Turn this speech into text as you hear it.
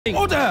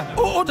Order!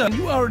 Order!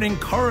 You are an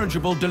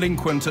incorrigible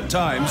delinquent at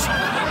times.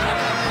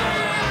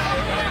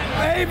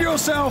 Behave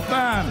yourself,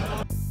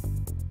 man!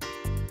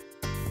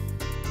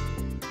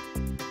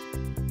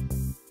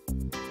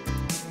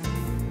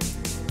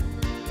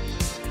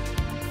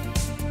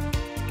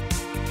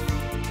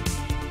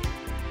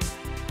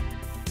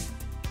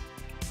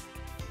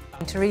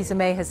 Theresa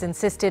May has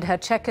insisted her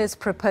Chequers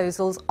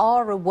proposals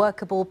are a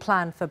workable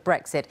plan for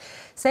Brexit,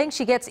 saying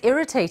she gets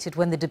irritated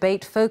when the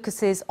debate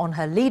focuses on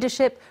her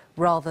leadership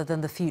rather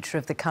than the future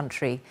of the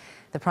country.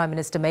 The Prime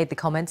Minister made the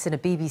comments in a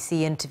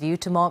BBC interview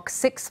to mark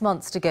 6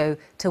 months to go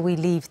till we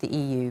leave the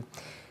EU.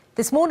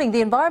 This morning,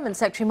 the Environment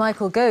Secretary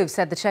Michael Gove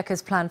said the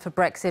Chequers plan for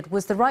Brexit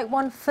was the right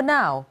one for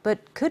now,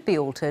 but could be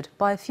altered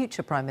by a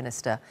future Prime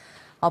Minister.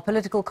 Our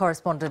political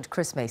correspondent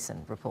Chris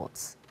Mason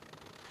reports.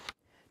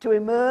 To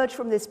emerge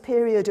from this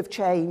period of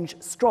change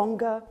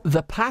stronger.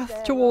 The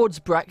path towards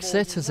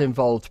Brexit has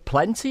involved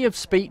plenty of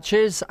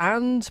speeches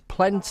and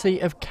plenty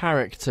of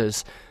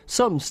characters,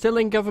 some still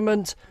in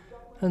government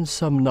and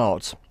some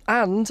not.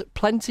 And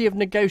plenty of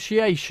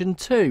negotiation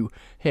too,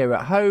 here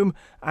at home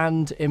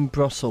and in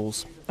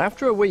Brussels.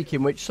 After a week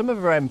in which some of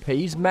her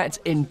MPs met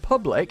in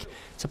public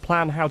to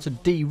plan how to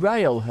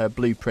derail her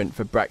blueprint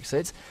for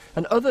Brexit,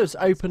 and others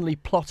openly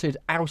plotted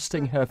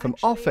ousting her from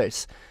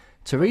office,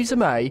 Theresa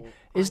May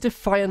is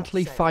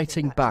defiantly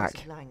fighting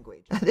back.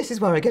 This is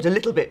where I get a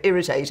little bit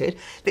irritated.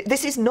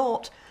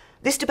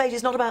 This debate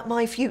is not about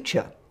my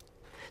future.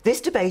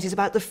 This debate is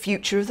about the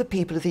future of the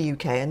people of the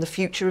UK and the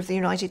future of the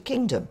United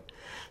Kingdom.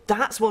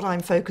 That's what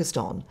I'm focused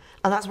on,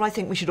 and that's what I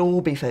think we should all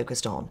be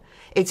focused on.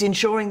 It's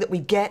ensuring that we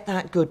get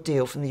that good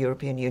deal from the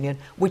European Union,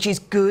 which is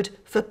good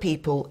for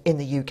people in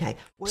the UK.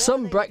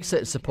 Some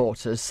Brexit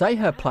supporters say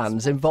her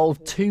plans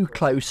involve too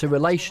close a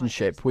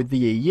relationship with the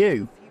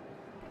EU.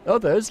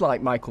 Others,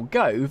 like Michael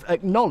Gove,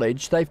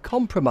 acknowledge they've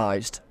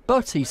compromised.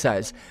 But, he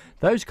says,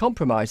 those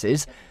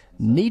compromises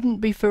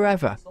needn't be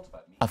forever.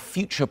 A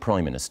future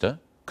Prime Minister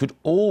could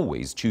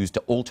always choose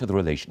to alter the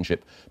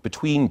relationship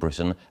between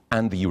Britain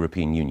and the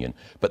European Union.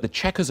 But the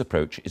Chequers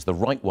approach is the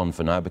right one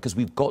for now, because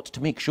we've got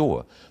to make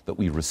sure that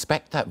we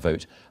respect that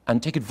vote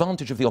and take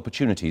advantage of the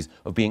opportunities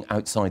of being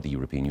outside the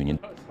European Union.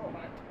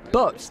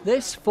 But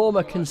this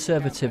former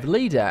Conservative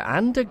leader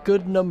and a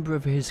good number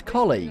of his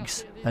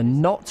colleagues are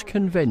not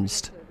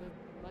convinced.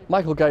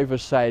 Michael Gove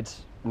has said,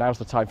 now's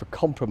the time for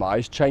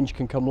compromise, change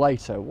can come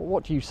later.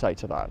 What do you say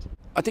to that?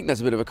 I think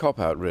that's a bit of a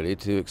cop-out, really,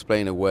 to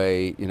explain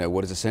away,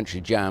 what is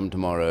essentially jammed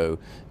tomorrow,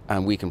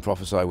 and we can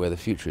prophesy where the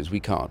future is. We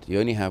can't. You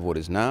only have what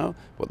is now,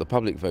 what the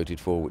public voted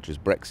for, which is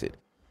Brexit.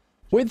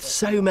 With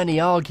so many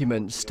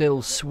arguments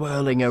still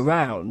swirling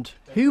around,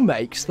 who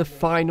makes the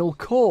final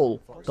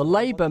call? The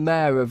Labour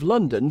Mayor of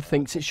London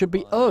thinks it should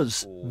be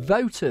us,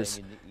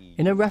 voters,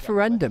 in a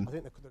referendum.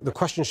 The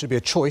question should be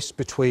a choice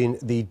between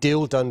the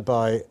deal done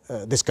by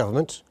this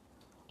government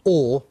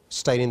or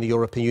staying in the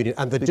European Union.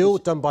 And the deal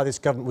done by this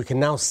government, we can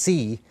now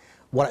see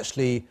what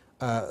actually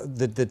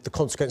the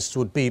consequences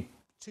would be.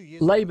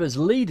 Labour's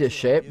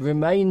leadership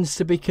remains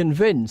to be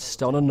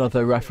convinced on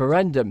another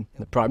referendum.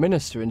 The Prime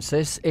Minister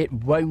insists it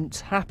won't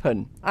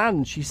happen.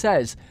 And she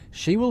says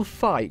she will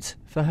fight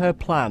for her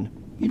plan.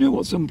 You know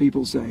what some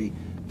people say?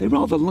 They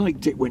rather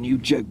liked it when you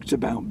joked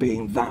about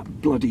being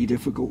that bloody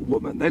difficult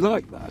woman. They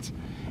like that.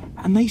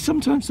 And they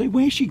sometimes say,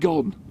 where's she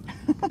gone?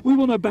 We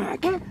want her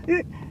back.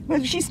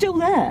 Well, she's still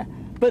there.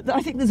 But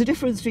I think there's a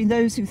difference between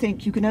those who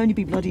think you can only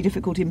be bloody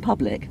difficult in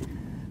public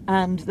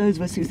and those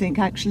of us who think,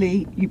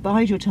 actually, you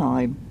bide your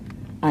time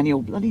and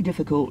you're bloody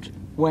difficult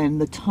when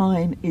the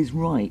time is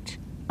right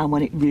and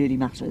when it really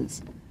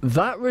matters.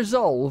 That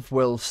resolve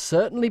will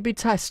certainly be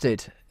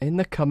tested in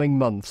the coming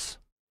months.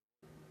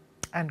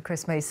 And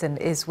Chris Mason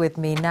is with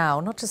me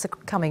now. Not just the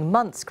coming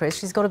months, Chris.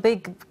 She's got a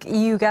big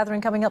EU gathering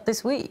coming up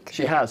this week.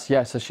 She has,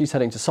 yes. So she's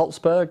heading to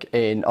Salzburg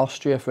in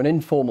Austria for an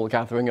informal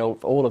gathering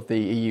of all of the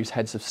EU's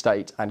heads of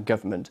state and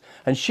government.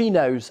 And she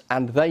knows,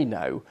 and they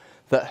know,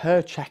 that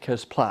her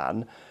Chequers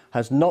plan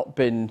has not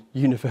been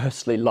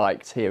universally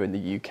liked here in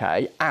the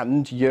UK,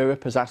 and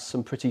Europe has asked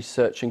some pretty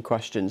searching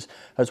questions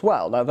as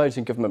well. Now, those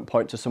in government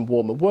point to some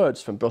warmer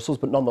words from Brussels,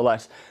 but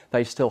nonetheless,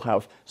 they still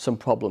have some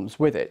problems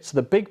with it. So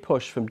the big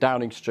push from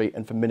Downing Street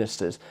and from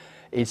ministers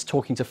is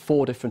talking to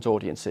 4 different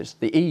audiences.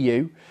 The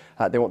EU,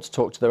 they want to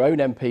talk to their own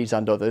MPs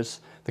and others,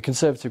 the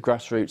Conservative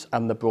grassroots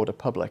and the broader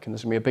public. And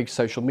there's going to be a big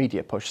social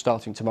media push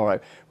starting tomorrow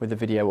with a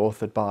video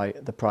authored by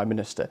the Prime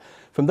Minister.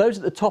 From those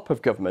at the top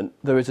of government,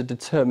 there is a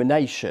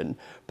determination,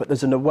 but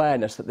there's an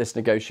awareness that this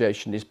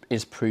negotiation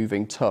is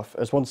proving tough.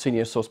 As one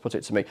senior source put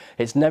it to me,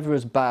 it's never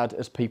as bad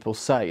as people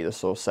say, the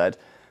source said,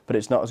 but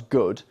it's not as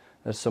good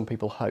as some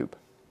people hope.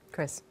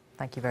 Chris,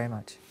 thank you very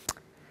much.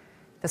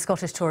 The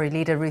Scottish Tory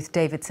leader Ruth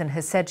Davidson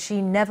has said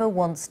she never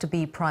wants to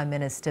be Prime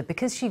Minister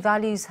because she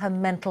values her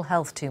mental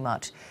health too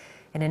much.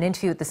 In an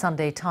interview with the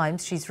Sunday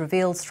Times, she's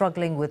revealed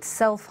struggling with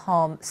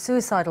self-harm,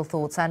 suicidal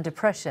thoughts and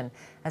depression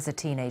as a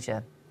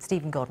teenager.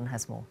 Stephen Godden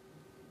has more.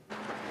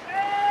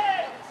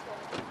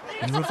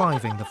 In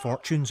reviving the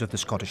fortunes of the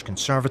Scottish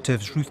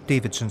Conservatives, Ruth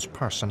Davidson's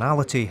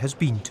personality has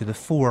been to the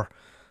fore.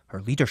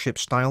 Her leadership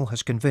style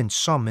has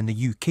convinced some in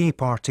the UK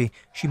party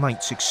she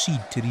might succeed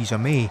Theresa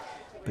May,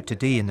 but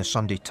today in the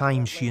Sunday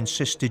Times she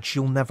insisted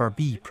she'll never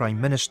be Prime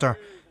Minister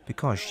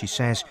because, she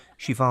says,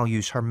 she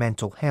values her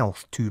mental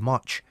health too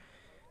much.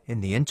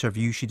 In the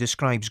interview she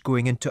describes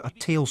going into a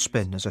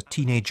tailspin as a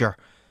teenager.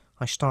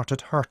 I started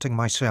hurting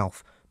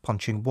myself,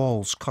 punching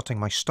walls, cutting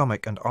my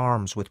stomach and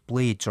arms with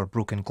blades or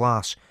broken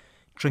glass,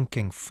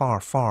 drinking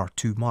far, far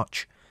too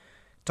much.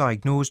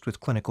 Diagnosed with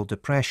clinical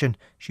depression,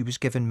 she was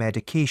given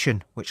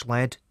medication which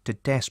led to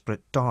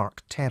desperate,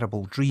 dark,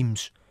 terrible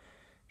dreams.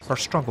 Her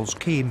struggles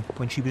came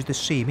when she was the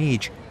same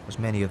age as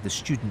many of the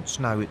students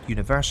now at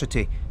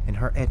university in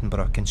her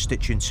Edinburgh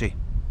constituency.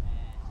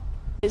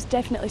 It's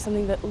definitely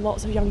something that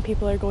lots of young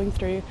people are going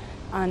through,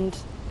 and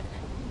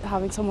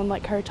having someone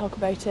like her talk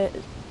about it,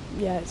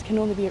 yeah, it can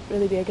only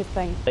really be a good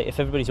thing. If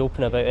everybody's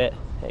open about it,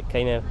 it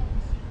kind of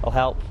will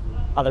help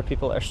other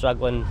people that are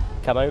struggling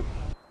come out.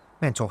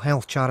 Mental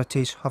health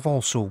charities have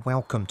also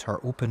welcomed her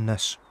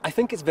openness. I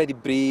think it's very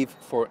brave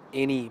for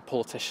any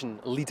politician,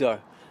 leader,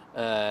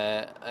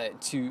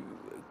 to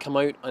come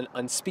out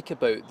and speak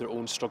about their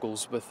own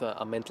struggles with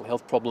a mental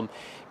health problem,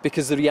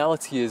 because the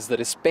reality is that,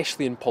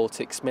 especially in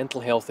politics,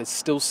 mental health is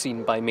still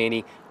seen by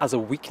many as a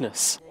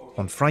weakness.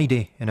 On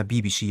Friday, in a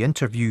BBC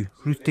interview,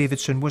 Ruth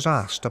Davidson was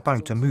asked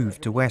about a move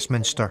to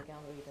Westminster.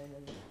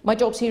 My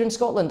job's here in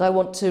Scotland. I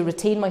want to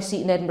retain my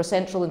seat in Edinburgh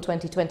Central in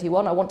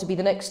 2021. I want to be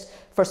the next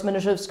First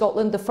Minister of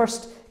Scotland, the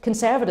first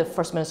Conservative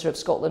First Minister of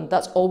Scotland.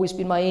 That's always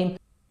been my aim.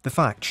 The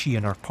fact she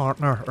and her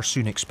partner are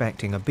soon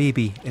expecting a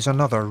baby is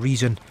another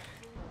reason.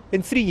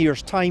 In 3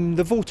 years' time,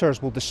 the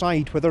voters will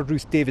decide whether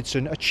Ruth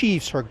Davidson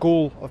achieves her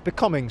goal of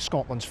becoming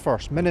Scotland's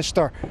First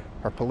Minister.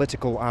 Her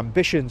political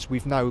ambitions,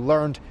 we've now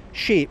learned,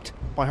 shaped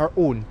by her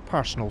own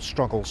personal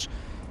struggles.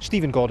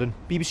 Stephen Godden,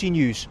 BBC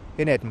News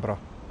in Edinburgh.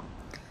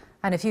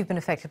 And if you've been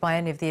affected by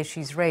any of the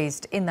issues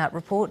raised in that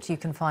report, you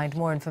can find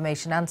more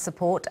information and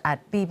support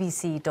at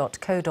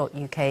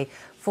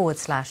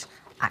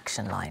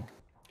bbc.co.uk/actionline.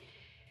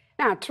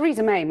 Now,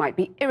 Theresa May might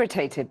be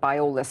irritated by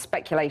all the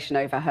speculation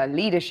over her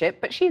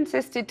leadership, but she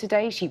insisted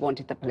today she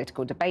wanted the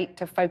political debate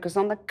to focus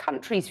on the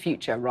country's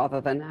future rather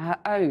than her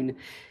own.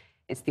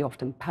 It's the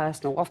often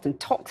personal, often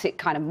toxic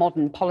kind of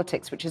modern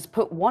politics which has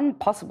put one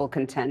possible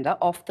contender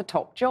off the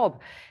top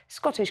job,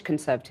 Scottish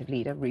Conservative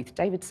leader Ruth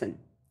Davidson.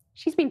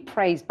 She's been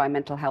praised by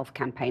mental health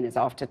campaigners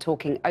after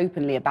talking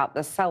openly about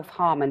the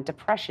self-harm and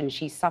depression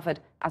she suffered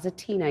as a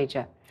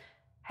teenager.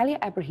 Helia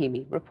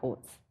Ebrahimi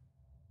reports.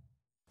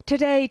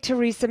 Today,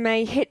 Theresa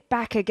May hit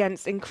back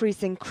against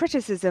increasing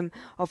criticism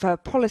of her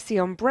policy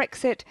on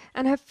Brexit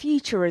and her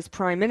future as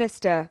Prime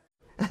Minister.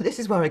 This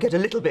is where I get a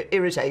little bit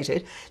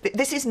irritated.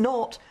 This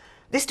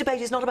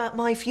debate is not about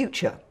my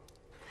future.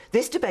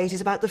 This debate is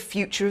about the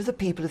future of the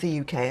people of the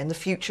UK and the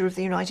future of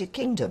the United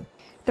Kingdom.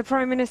 The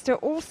Prime Minister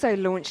also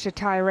launched a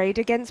tirade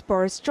against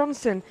Boris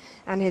Johnson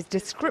and his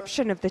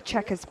description of the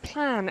Chequers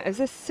plan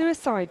as a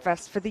suicide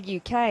vest for the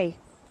UK.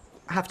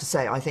 I have to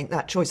say, I think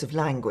that choice of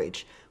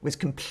language was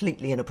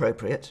completely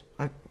inappropriate.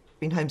 I've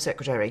been Home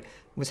Secretary,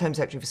 was Home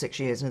Secretary for 6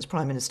 years and as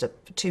Prime Minister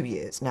for 2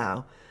 years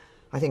now.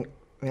 I think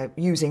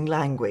using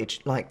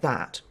language like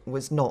that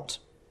was not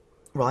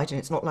right, and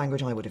it's not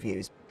language I would have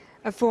used.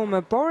 A former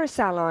Boris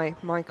ally,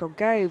 Michael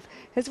Gove,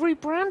 has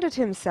rebranded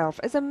himself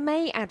as a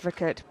May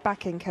advocate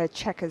backing her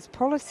Chequers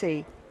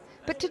policy.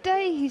 But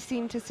today he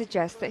seemed to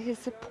suggest that his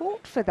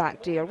support for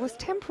that deal was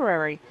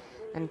temporary,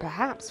 and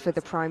perhaps for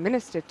the Prime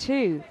Minister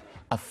too.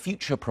 A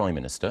future Prime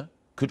Minister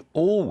could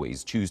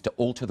always choose to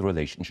alter the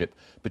relationship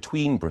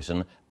between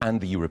Britain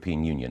and the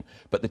European Union.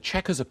 But the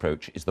Chequers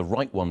approach is the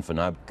right one for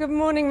now. Good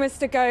morning,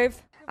 Mr.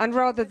 Gove. And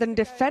rather than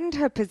defend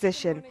her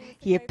position,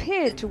 he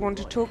appeared to want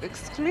to talk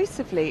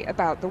exclusively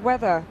about the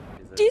weather.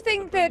 Do you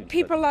think that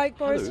people like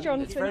Boris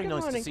Johnson... It's very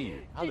nice to see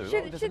you. Hello.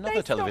 Should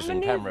they stop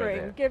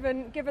manoeuvring,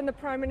 given the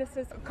Prime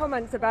Minister's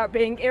comments about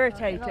being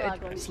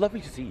irritated? It's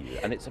lovely to see you,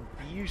 and it's a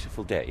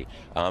beautiful day.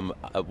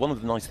 One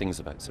of the nice things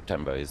about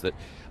September is that,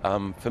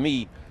 for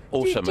me,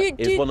 autumn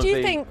is one of the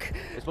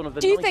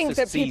Do you think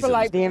that people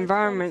like the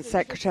Environment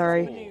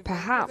Secretary,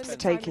 perhaps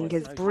taking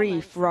his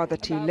brief rather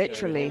too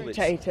literally,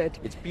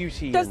 it's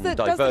beauty does and the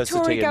diversity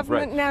Tory and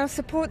government now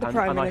support the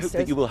Prime Minister? And I hope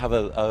that you will have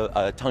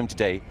a time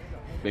today,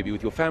 maybe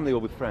with your family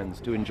or with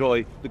friends, to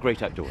enjoy the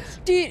great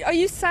outdoors. Are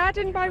you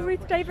saddened by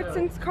Ruth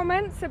Davidson's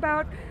comments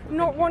about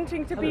not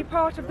wanting to be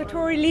part of the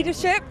Tory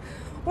leadership?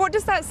 What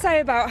does that say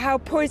about how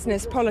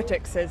poisonous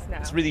politics is now?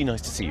 It's really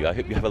nice to see you. I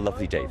hope you have a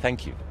lovely day.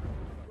 Thank you.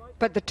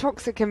 But the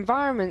toxic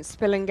environment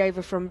spilling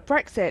over from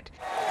Brexit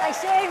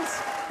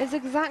is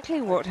exactly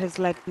what has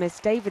led Miss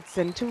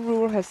Davidson to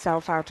rule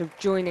herself out of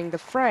joining the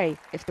fray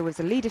if there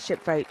was a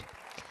leadership vote.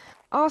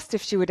 Asked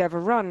if she would ever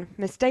run,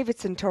 Miss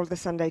Davidson told the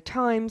Sunday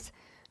Times,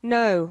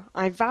 "No,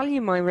 I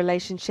value my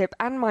relationship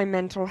and my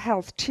mental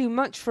health too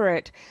much for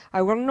it.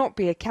 I will not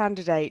be a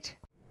candidate."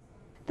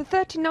 The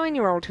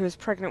 39-year-old, who was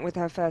pregnant with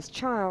her first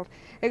child,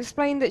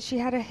 explained that she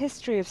had a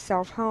history of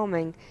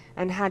self-harming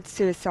and had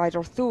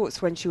suicidal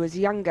thoughts when she was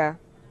younger.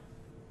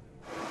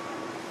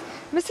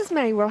 Mrs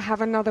May will have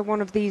another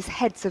one of these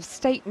heads of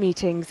state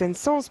meetings in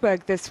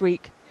Salzburg this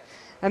week.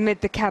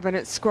 Amid the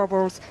cabinet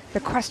squabbles, the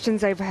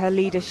questions over her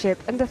leadership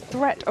and the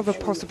threat of a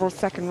possible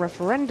second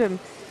referendum,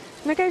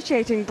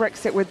 negotiating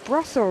Brexit with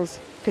Brussels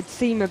could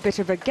seem a bit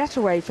of a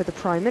getaway for the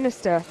Prime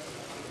Minister.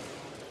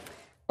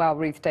 Well,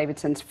 Ruth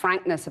Davidson's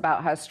frankness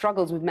about her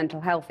struggles with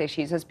mental health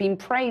issues has been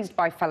praised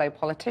by fellow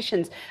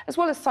politicians, as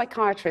well as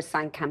psychiatrists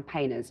and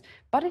campaigners.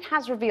 But it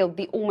has revealed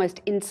the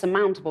almost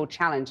insurmountable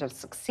challenge of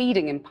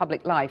succeeding in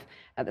public life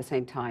at the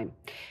same time.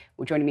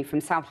 Well, joining me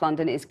from South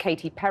London is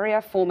Katie Perrier,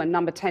 former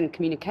Number 10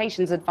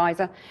 Communications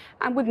Advisor.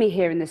 And with me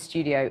here in the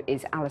studio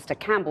is Alistair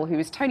Campbell, who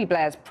is Tony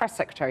Blair's Press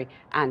Secretary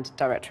and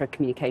Director of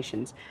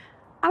Communications.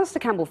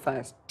 Alistair Campbell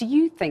first, do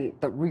you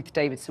think that Ruth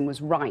Davidson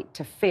was right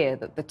to fear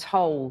that the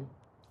toll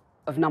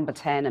of Number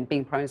 10 and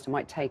being Prime Minister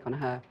might take on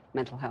her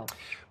mental health?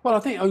 Well,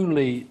 I think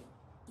only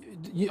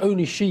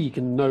she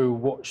can know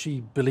what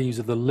she believes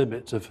are the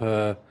limits of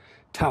her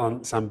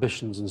talents,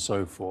 ambitions and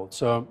so forth.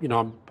 So, you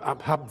know,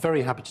 I'm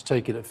very happy to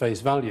take it at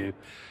face value.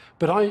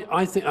 But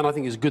I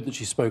think it's good that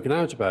she's spoken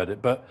out about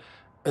it, but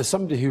as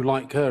somebody who,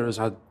 like her, has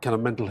had kind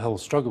of mental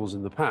health struggles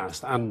in the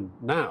past and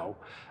now,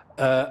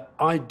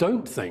 I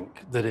don't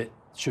think that it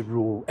should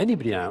rule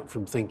anybody out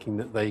from thinking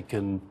that they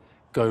can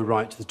go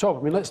right to the top.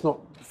 I mean, let's not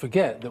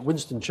forget that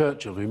Winston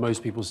Churchill, who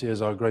most people see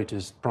as our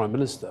greatest Prime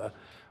Minister,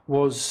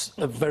 was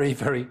a very,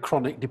 very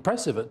chronic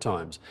depressive at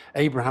times.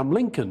 Abraham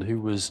Lincoln,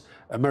 who was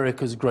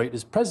America's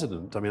greatest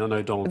president. I mean, I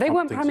know Donald Trump They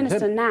weren't Prime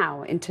Minister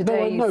now in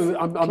today's No,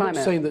 I'm climate.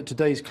 not saying that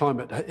today's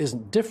climate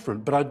isn't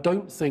different, but I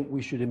don't think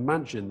we should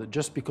imagine that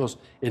just because,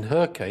 in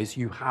her case,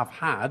 you have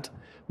had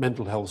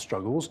mental health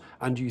struggles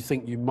and you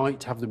think you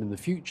might have them in the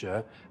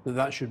future,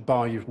 that should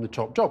bar you from the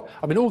top job.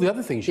 I mean, all the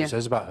other things she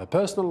says about her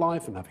personal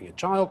life and having a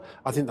child,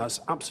 I think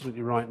that's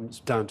absolutely right and it's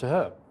down to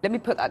her. Let me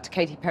put that to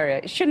Katie Perrier.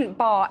 It shouldn't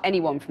bar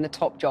anyone from the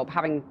top job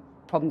having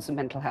problems with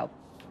mental health.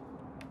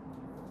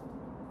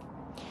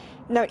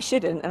 No, it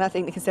shouldn't, and I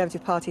think the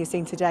Conservative Party has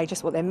seen today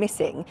just what they're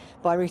missing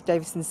by Ruth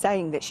Davidson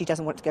saying that she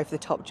doesn't want to go for the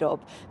top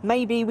job.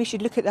 Maybe we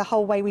should look at the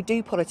whole way we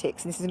do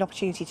politics, and this is an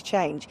opportunity to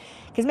change.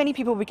 Because many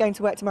people will be going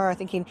to work tomorrow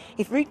thinking,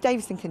 if Ruth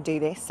Davidson can do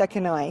this, so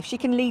can I. If she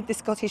can lead the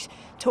Scottish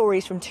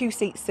Tories from 2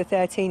 seats to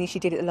 13 as she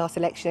did at the last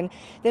election,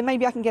 then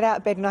maybe I can get out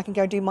of bed and I can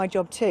go and do my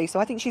job too. So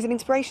I think she's an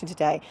inspiration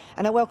today,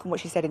 and I welcome what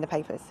she said in the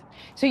papers.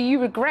 So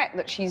you regret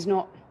that she's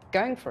not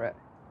going for it?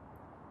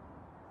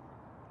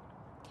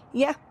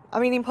 Yeah, I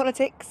mean, in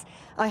politics,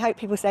 I hope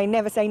people say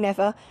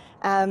never,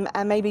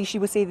 and maybe she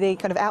will see the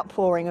kind of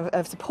outpouring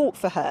of support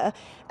for her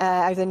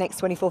over the next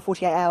 24,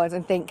 48 hours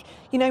and think,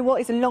 you know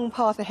what, it's a long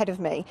path ahead of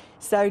me,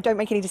 so don't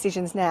make any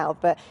decisions now.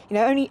 But, you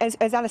know, only, as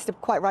Alistair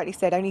quite rightly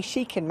said, only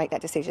she can make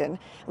that decision.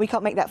 We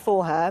can't make that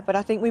for her, but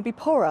I think we'd be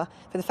poorer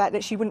for the fact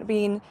that she wouldn't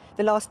be in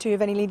the last two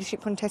of any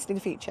leadership contest in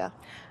the future.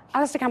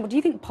 Alistair Campbell, do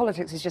you think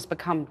politics has just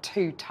become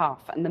too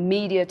tough and the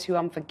media too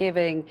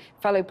unforgiving,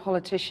 fellow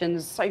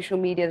politicians, social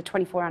media, the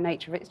 24-hour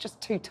nature of it, it's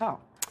just too tough?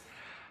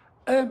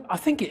 I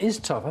think it is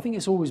tough. I think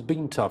it's always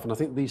been tough, and I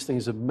think these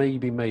things have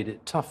maybe made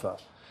it tougher.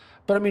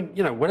 But I mean,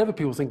 you know, whenever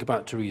people think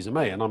about Theresa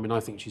May, and I mean, I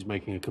think she's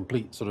making a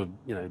complete sort of,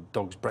 you know,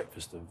 dog's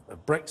breakfast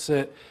of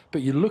Brexit,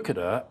 but you look at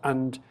her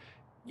and,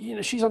 you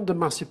know, she's under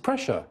massive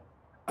pressure,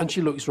 and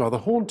she looks rather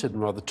haunted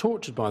and rather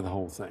tortured by the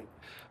whole thing.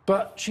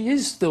 But she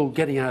is still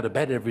getting out of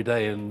bed every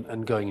day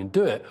and going and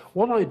do it.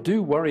 What I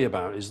do worry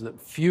about is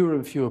that fewer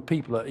and fewer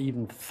people are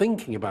even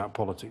thinking about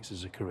politics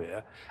as a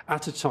career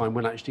at a time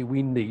when actually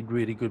we need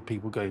really good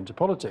people going into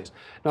politics.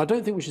 Now, I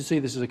don't think we should see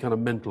this as a kind of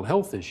mental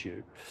health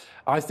issue.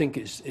 I think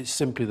it's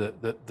simply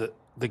that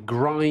the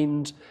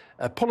grind.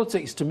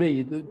 Politics, to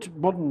me,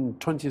 modern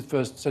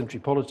 21st century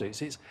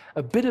politics, it's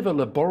a bit of a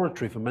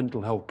laboratory for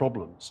mental health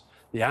problems.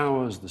 The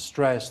hours, the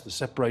stress, the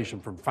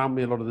separation from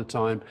family a lot of the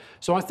time.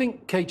 So I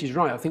think Katie's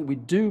right. I think we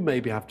do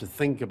maybe have to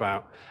think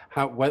about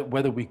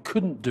whether we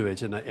couldn't do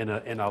it in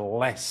a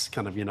less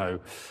kind of, you know,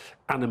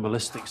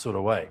 animalistic sort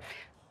of way.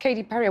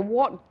 Katie Perrier,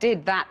 what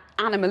did that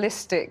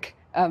animalistic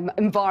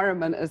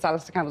environment, as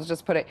Alistair Campbell's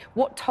just put it,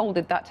 what toll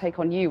did that take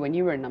on you when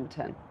you were in Number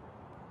 10?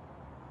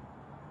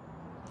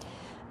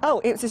 Oh,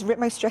 it was the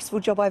most stressful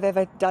job I've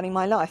ever done in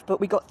my life,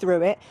 but we got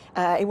through it.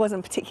 It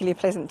wasn't a particularly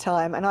pleasant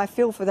time, and I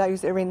feel for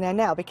those that are in there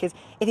now because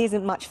it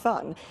isn't much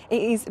fun.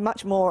 It is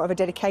much more of a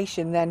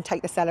dedication than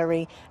take the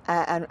salary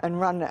and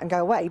run and go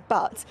away.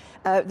 But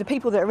the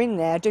people that are in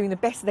there are doing the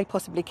best that they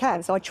possibly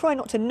can. So I try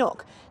not to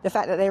knock the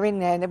fact that they're in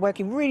there and they're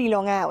working really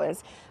long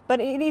hours. But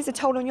it is a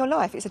toll on your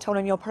life. It's a toll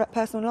on your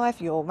personal life,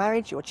 your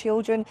marriage, your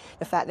children.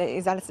 The fact that,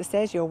 as Alistair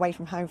says, you're away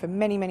from home for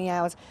many, many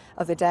hours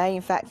of the day.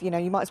 In fact, you know,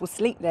 you might as well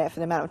sleep there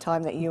for the amount of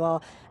time that you are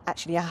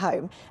actually at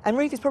home. And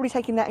Ruth is probably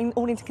taking that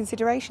all into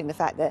consideration, the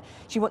fact that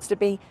she wants to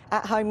be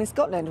at home in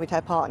Scotland with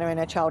her partner and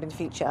her child in the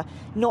future,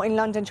 not in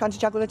London trying to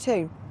juggle the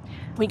two.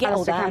 We get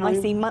older, and I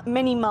see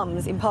many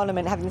mums in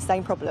Parliament having the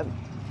same problem.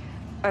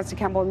 Alistair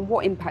Campbell,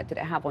 what impact did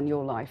it have on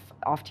your life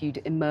after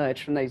you'd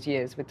emerged from those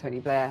years with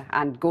Tony Blair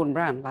and Gordon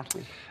Brown,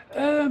 latterly?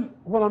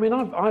 Well, I mean,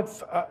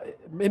 I've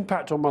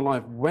impact on my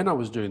life when I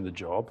was doing the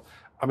job.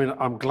 I mean,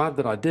 I'm glad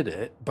that I did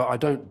it, but I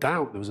don't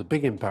doubt there was a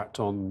big impact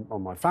on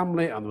my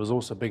family, and there was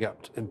also a big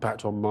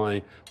impact on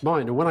my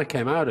mind. And when I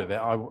came out of it,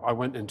 I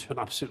went into an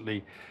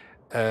absolutely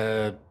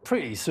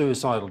pretty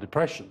suicidal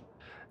depression.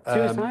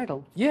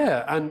 Suicidal?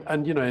 Yeah,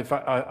 and you know, if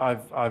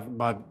I've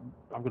got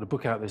a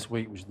book out this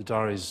week, which is the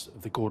Diaries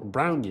of the Gordon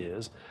Brown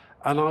Years,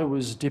 and I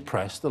was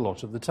depressed a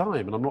lot of the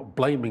time. And I'm not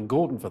blaming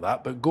Gordon for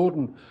that, but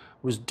Gordon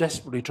was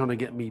desperately trying to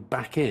get me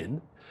back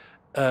in.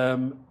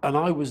 And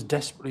I was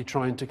desperately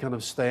trying to kind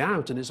of stay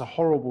out, and it's a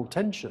horrible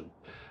tension,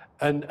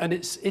 and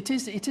it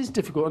is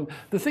difficult. And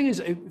the thing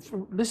is,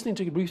 listening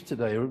to Ruth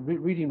today, or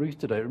reading Ruth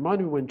today, it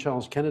reminded me when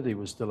Charles Kennedy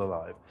was still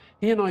alive.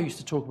 He and I used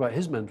to talk about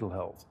his mental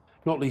health,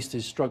 not least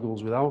his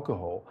struggles with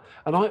alcohol.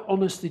 And I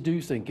honestly do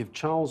think if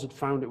Charles had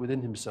found it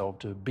within himself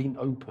to have been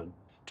open,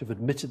 to have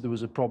admitted there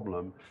was a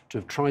problem, to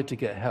have tried to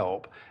get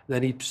help,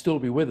 then he'd still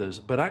be with us.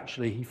 But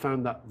actually, he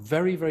found that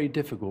very, very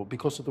difficult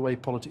because of the way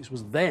politics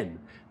was then,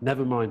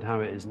 never mind how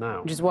it is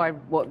now. Which is why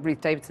what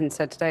Ruth Davidson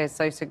said today is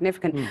so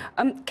significant.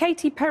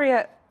 Katie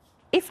Perrier,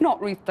 if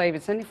not Ruth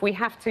Davidson, if we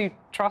have to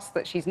trust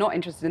that she's not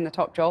interested in the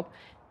top job,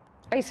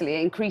 basically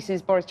it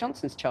increases Boris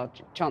Johnson's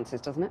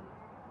chances, doesn't it?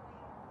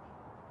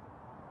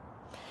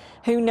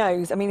 Who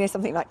knows? I mean, there's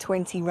something like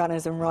 20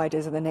 runners and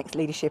riders of the next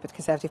leadership of the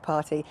Conservative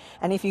Party.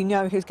 And if you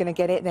know who's going to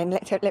get it, then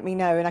let me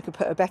know and I could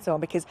put a bet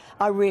on, because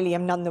I really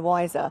am none the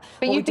wiser.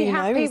 But what you'd be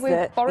happy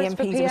with Boris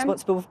the MPs are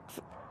responsible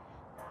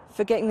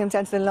for getting them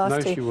down to the last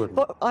No, two. she wouldn't.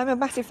 But I'm a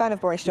massive fan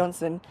of Boris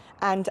Johnson,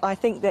 and I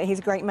think that he's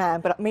a great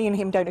man, but me and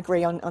him don't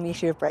agree on the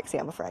issue of Brexit,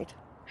 I'm afraid.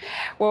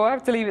 Well, I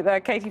have to leave it there.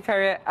 Katie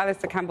Perrier,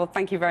 Alistair Campbell,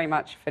 thank you very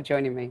much for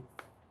joining me.